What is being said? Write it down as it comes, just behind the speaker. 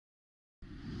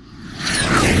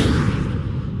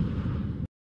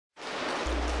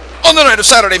On the night of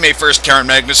Saturday, May 1st, Karen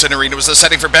Magnuson Arena was the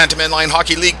setting for Bantam Inline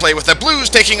Hockey League play with the Blues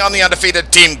taking on the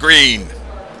undefeated Team Green.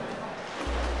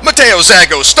 Mateo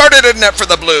Zago started in net for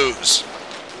the Blues.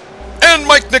 And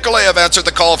Mike Nikolaev answered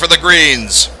the call for the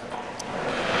Greens.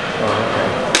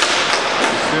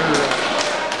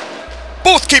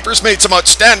 Both keepers made some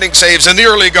outstanding saves in the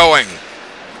early going.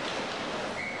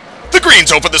 The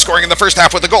Greens opened the scoring in the first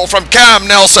half with a goal from Cam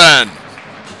Nelson.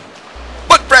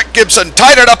 But Brett Gibson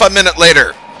tied it up a minute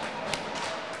later.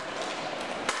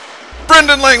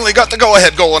 Brendan Langley got the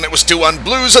go-ahead goal and it was 2-1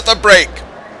 Blues at the break.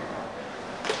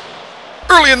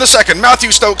 Early in the second,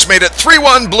 Matthew Stokes made it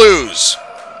 3-1 Blues.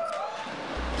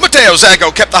 Mateo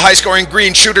Zago kept the high-scoring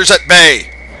Green shooters at bay.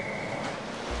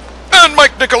 And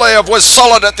Mike Nikolaev was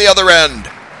solid at the other end.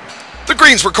 The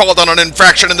Greens were called on an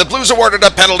infraction and the Blues awarded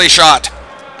a penalty shot.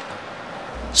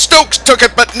 Stokes took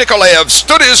it, but Nikolaev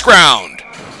stood his ground.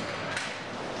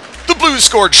 The Blues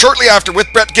scored shortly after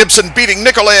with Brett Gibson beating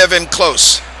Nikolaev in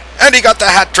close, and he got the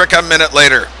hat trick a minute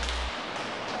later.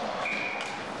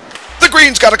 The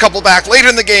Greens got a couple back late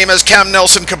in the game as Cam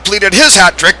Nelson completed his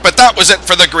hat trick, but that was it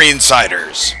for the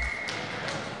Greensiders.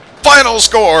 Final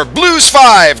score, Blues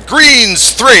 5,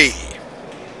 Greens 3.